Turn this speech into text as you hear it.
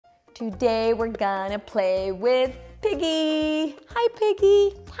Today we're gonna play with Piggy. Hi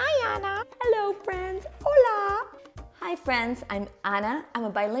Piggy. Hi Anna. Hello friends. Hola. Hi friends, I'm Anna. I'm a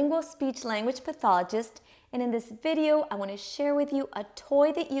bilingual speech language pathologist, and in this video I want to share with you a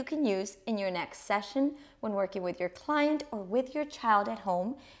toy that you can use in your next session when working with your client or with your child at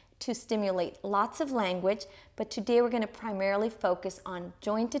home to stimulate lots of language, but today we're going to primarily focus on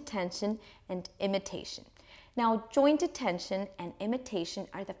joint attention and imitation. Now, joint attention and imitation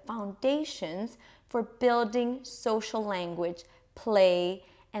are the foundations for building social language, play,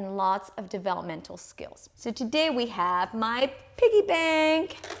 and lots of developmental skills. So today we have my piggy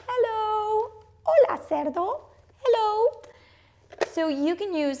bank. Hello. Hola cerdo. Hello. So you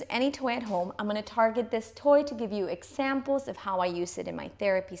can use any toy at home. I'm going to target this toy to give you examples of how I use it in my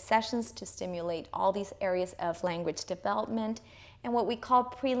therapy sessions to stimulate all these areas of language development and what we call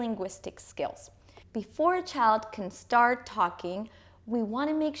prelinguistic skills. Before a child can start talking, we want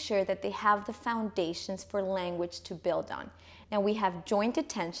to make sure that they have the foundations for language to build on. Now we have joint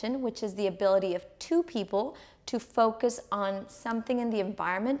attention, which is the ability of two people to focus on something in the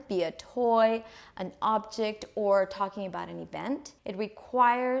environment, be a toy, an object, or talking about an event. It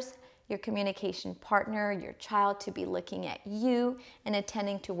requires your communication partner, your child, to be looking at you and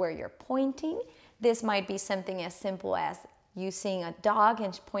attending to where you're pointing. This might be something as simple as you seeing a dog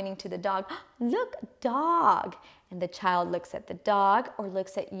and pointing to the dog, look, dog, and the child looks at the dog or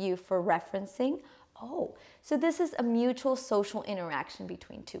looks at you for referencing. Oh, so this is a mutual social interaction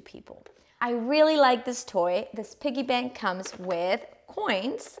between two people. I really like this toy. This piggy bank comes with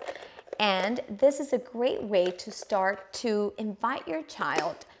coins, and this is a great way to start to invite your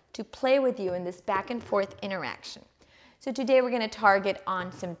child to play with you in this back and forth interaction. So today we're going to target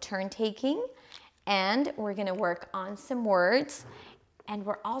on some turn taking, and we're going to work on some words, and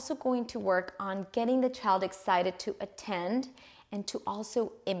we're also going to work on getting the child excited to attend and to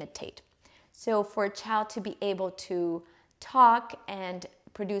also imitate. So for a child to be able to talk and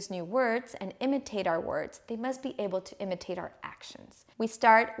produce new words and imitate our words, they must be able to imitate our actions. We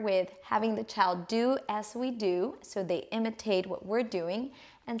start with having the child do as we do, so they imitate what we're doing,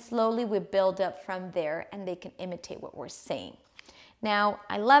 and slowly we build up from there and they can imitate what we're saying. Now,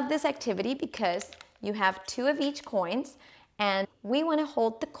 I love this activity because you have two of each coins, and we want to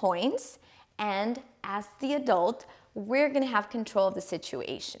hold the coins, and as the adult, we're going to have control of the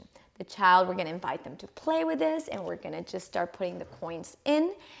situation. The child, we're going to invite them to play with this, and we're going to just start putting the coins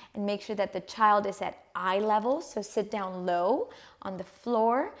in and make sure that the child is at eye level. So sit down low on the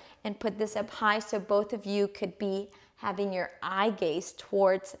floor and put this up high so both of you could be having your eye gaze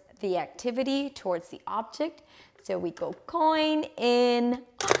towards the activity, towards the object. So we go coin in.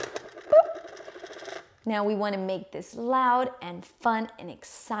 Now we want to make this loud and fun and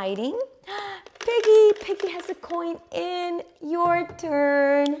exciting. Piggy has a coin in. Your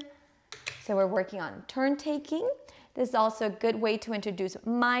turn. So we're working on turn taking. This is also a good way to introduce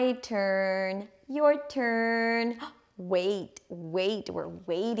my turn, your turn. Wait, we're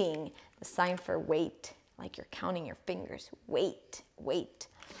waiting. The sign for wait, like you're counting your fingers. Wait.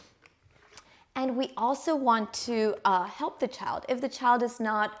 And we also want to help the child. If the child is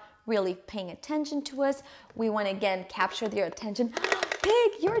not really paying attention to us, we want to again capture their attention.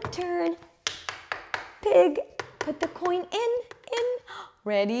 Pig, your turn. Pig, put the coin in.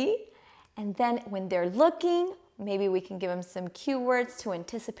 Ready? And then when they're looking, maybe we can give them some cue words to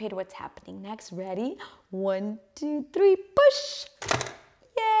anticipate what's happening next. Ready? 1, 2, 3, push.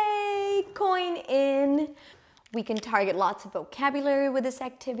 Yay, coin in. We can target lots of vocabulary with this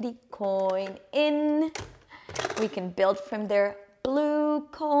activity. Coin in. We can build from there. Blue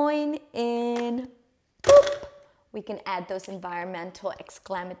coin in. Boop. We can add those environmental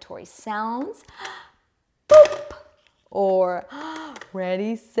exclamatory sounds. Boop. Or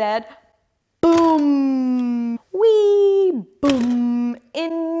ready, set, boom. Wee, boom.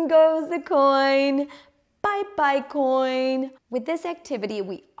 In goes the coin. Bye-bye coin. With this activity,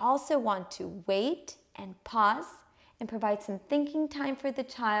 we also want to wait and pause and provide some thinking time for the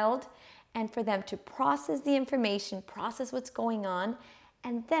child and for them to process the information, process what's going on,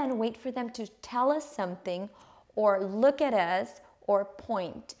 and then wait for them to tell us something or look at us or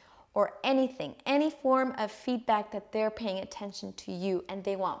point or anything, any form of feedback that they're paying attention to you and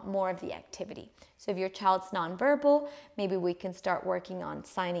they want more of the activity. So if your child's nonverbal, maybe we can start working on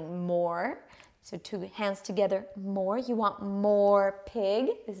signing more. So two hands together, more. You want more pig.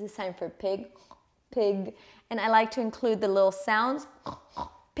 This is a sign for pig. Pig. And I like to include the little sounds.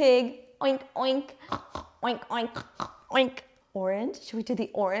 Pig, oink, oink, oink, oink, oink. Orange, should we do the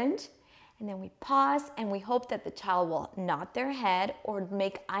orange? And then we pause and we hope that the child will nod their head or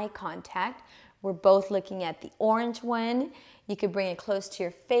make eye contact We're both looking at the orange one. You could bring it close to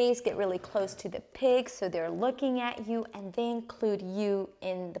your face, get really close to the pig so they're looking at you, and they include you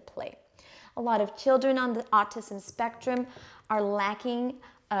in the play. A lot of children on the autism spectrum are lacking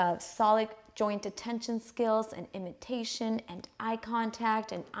solid joint attention skills and imitation and eye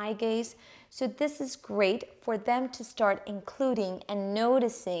contact and eye gaze. So this is great for them to start including and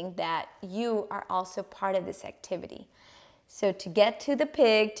noticing that you are also part of this activity. So to get to the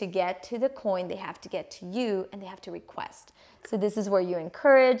pig, to get to the coin, they have to get to you and they have to request. So this is where you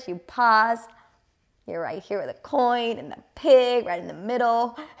encourage, you pause. You're right here with the coin and the pig right in the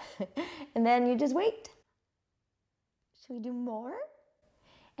middle. And then you just wait. Should we do more?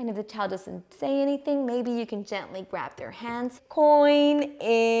 And if the child doesn't say anything, maybe you can gently grab their hands. Coin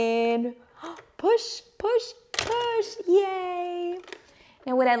in. Push, push, push. Yay.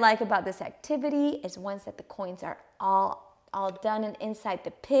 Now what I like about this activity is once that the coins are all done and inside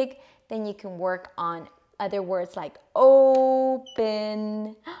the pig, then you can work on other words like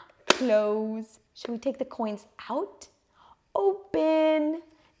open, close. Should we take the coins out? Open.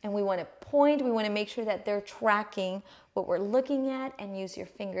 And we want to point. We want to make sure that they're tracking what we're looking at and use your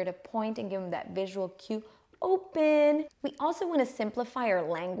finger to point and give them that visual cue. Open. We also want to simplify our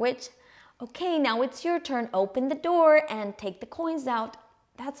language. Okay, now it's your turn. Open the door and take the coins out.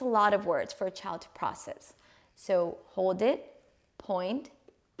 That's a lot of words for a child to process. So hold it, point,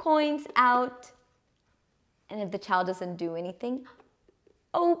 coins out. And if the child doesn't do anything,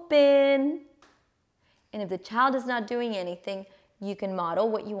 open. And if the child is not doing anything, you can model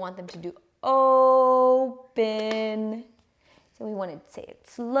what you want them to do. Open. So we want to say it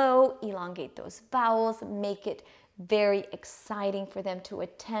slow, elongate those vowels, make it very exciting for them to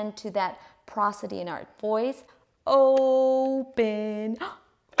attend to that prosody in our voice. Open.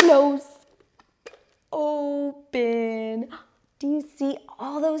 Close. Open. Do you see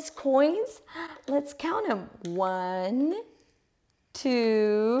all those coins? Let's count them. 1,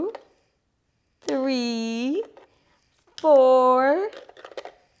 2, 3, 4,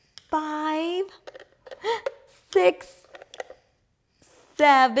 5, 6,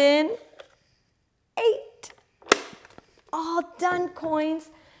 7, 8. All done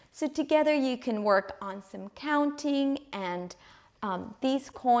coins. So together you can work on some counting, and these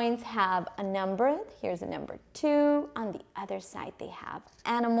coins have a number. Here's a number 2. On the other side they have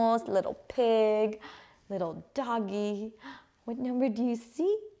animals, little pig, little doggy. What number do you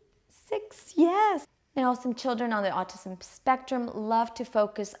see? 6, yes. Now, some children on the autism spectrum love to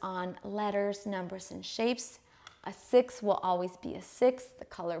focus on letters, numbers, and shapes. A 6 will always be a 6. The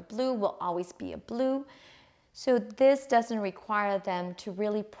color blue will always be a blue. So this doesn't require them to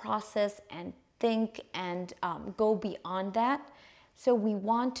really process and think and go beyond that. So we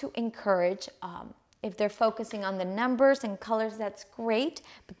want to encourage, if they're focusing on the numbers and colors, that's great,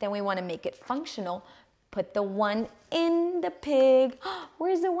 but then we want to make it functional. Put the 1 in the pig.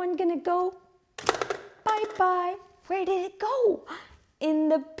 Where's the 1 gonna go? Bye-bye. Where did it go? In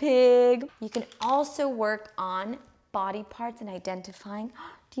the pig. You can also work on body parts and identifying.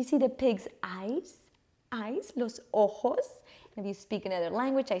 Do you see the pig's eyes? Eyes, los ojos. If you speak another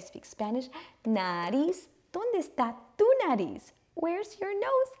language, I speak Spanish. Nariz. ¿Dónde está tu nariz? Where's your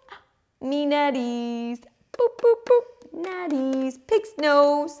nose? Mi nariz. Boop, boop, boop. Nariz. Pig's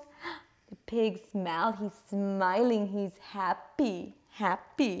nose. The pig's mouth. He's smiling. He's happy.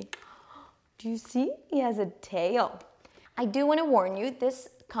 Happy. Do you see? He has a tail. I do want to warn you, this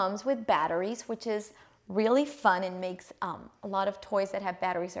comes with batteries, which is really fun and makes a lot of toys that have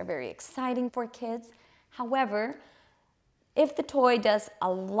batteries are very exciting for kids. However, if the toy does a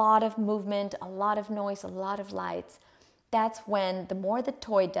lot of movement, a lot of noise, a lot of lights, that's when the more the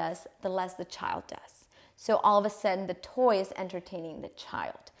toy does, the less the child does. So all of a sudden, the toy is entertaining the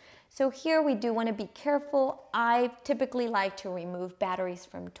child. So here we do want to be careful. I typically like to remove batteries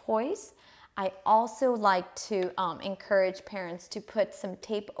from toys. I also like to encourage parents to put some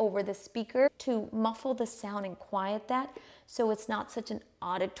tape over the speaker to muffle the sound and quiet that so it's not such an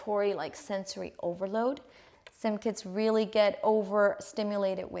auditory, like sensory overload. Some kids really get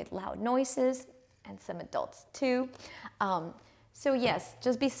overstimulated with loud noises, and some adults too. So yes,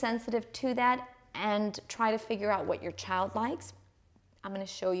 just be sensitive to that and try to figure out what your child likes. I'm going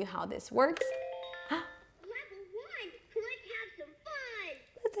to show you how this works. Level 1, let's Let's have some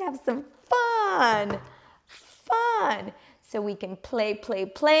fun. have some fun. Fun. So we can play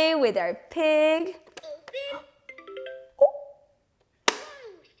with our pig. Open. Oh.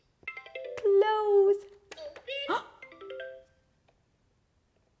 Close. Close. Open.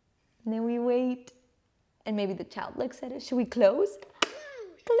 And then we wait. And maybe the child looks at it. Should we close? Close.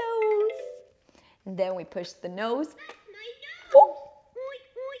 Close. And then we push the nose. That's my nose. Oh. Oink,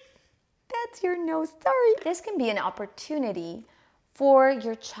 oink. That's touch your nose. Sorry. This can be an opportunity for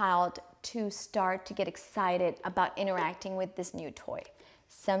your child to start to get excited about interacting with this new toy.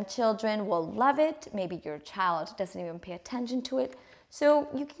 Some children will love it. Maybe your child doesn't even pay attention to it. So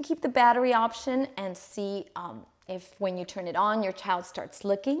you can keep the battery option and see if when you turn it on, your child starts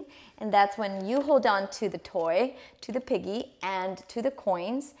looking. And that's when you hold on to the toy, to the piggy, and to the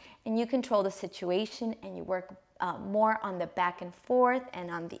coins, and you control the situation and you work more on the back and forth and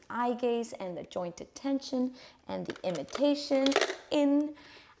on the eye gaze and the joint attention and the imitation. In,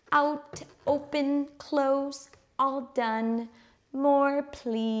 out, open, close, all done, more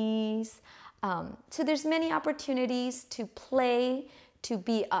please. So there's many opportunities to play, to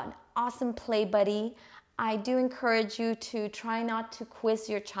be an awesome play buddy. I do encourage you to try not to quiz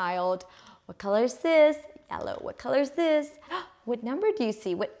your child. What color is this? Yellow. What color is this? What number do you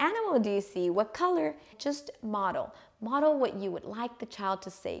see? What animal do you see? What color? Just model. Model what you would like the child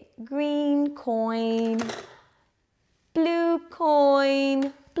to say. Green coin, blue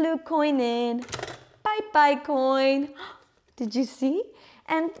coin in, bye-bye coin. Did you see?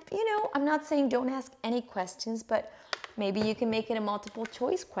 And I'm not saying don't ask any questions, but maybe you can make it a multiple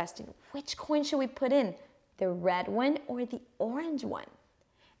choice question. Which coin should we put in? The red one or the orange one?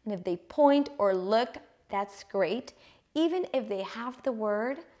 And if they point or look, that's great. Even if they have the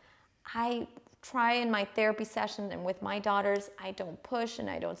word, I try in my therapy sessions and with my daughters, I don't push and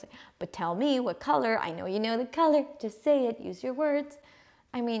I don't say, but tell me what color. I know you know the color. Just say it. Use your words.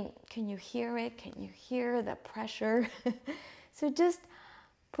 I mean, can you hear it? Can you hear the pressure? So just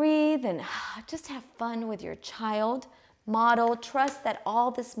breathe and just have fun with your child. Model. Trust that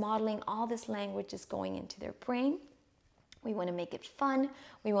all this modeling, all this language is going into their brain. We want to make it fun.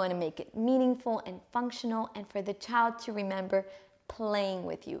 We want to make it meaningful and functional, and for the child to remember playing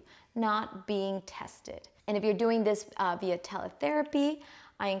with you, not being tested. And if you're doing this via teletherapy,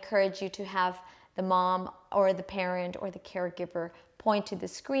 I encourage you to have the mom or the parent or the caregiver point to the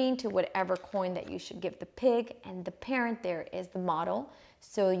screen to whatever coin that you should give the pig, and the parent there is the model.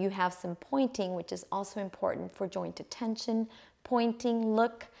 So you have some pointing, which is also important for joint attention. Pointing,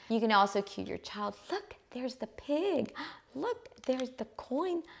 look. You can also cue your child. Look, there's the pig. Look, there's the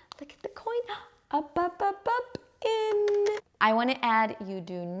coin. Look at the coin. Up, up, up, up, in. I want to add, you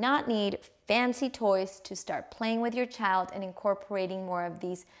do not need fancy toys to start playing with your child and incorporating more of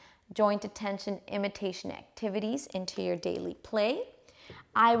these joint attention imitation activities into your daily play.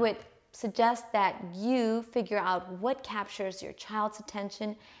 I would suggest that you figure out what captures your child's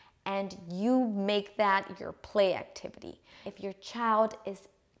attention and you make that your play activity. If your child is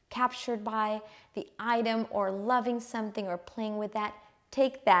captured by the item or loving something or playing with that,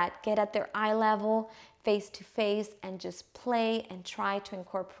 take that, get at their eye level, face to face, and just play and try to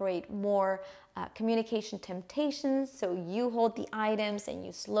incorporate more communication temptations. So you hold the items and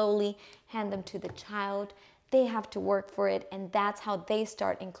you slowly hand them to the child. They have to work for it, and that's how they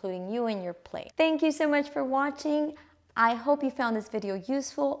start including you in your play. Thank you so much for watching. I hope you found this video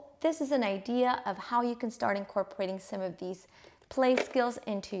useful. This is an idea of how you can start incorporating some of these play skills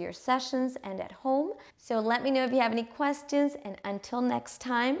into your sessions and at home. So let me know if you have any questions, and until next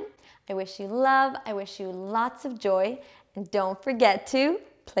time, I wish you love, I wish you lots of joy, and don't forget to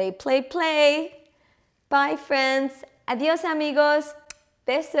play, play, play. Bye friends. Adios amigos.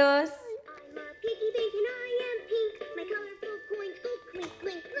 Besos.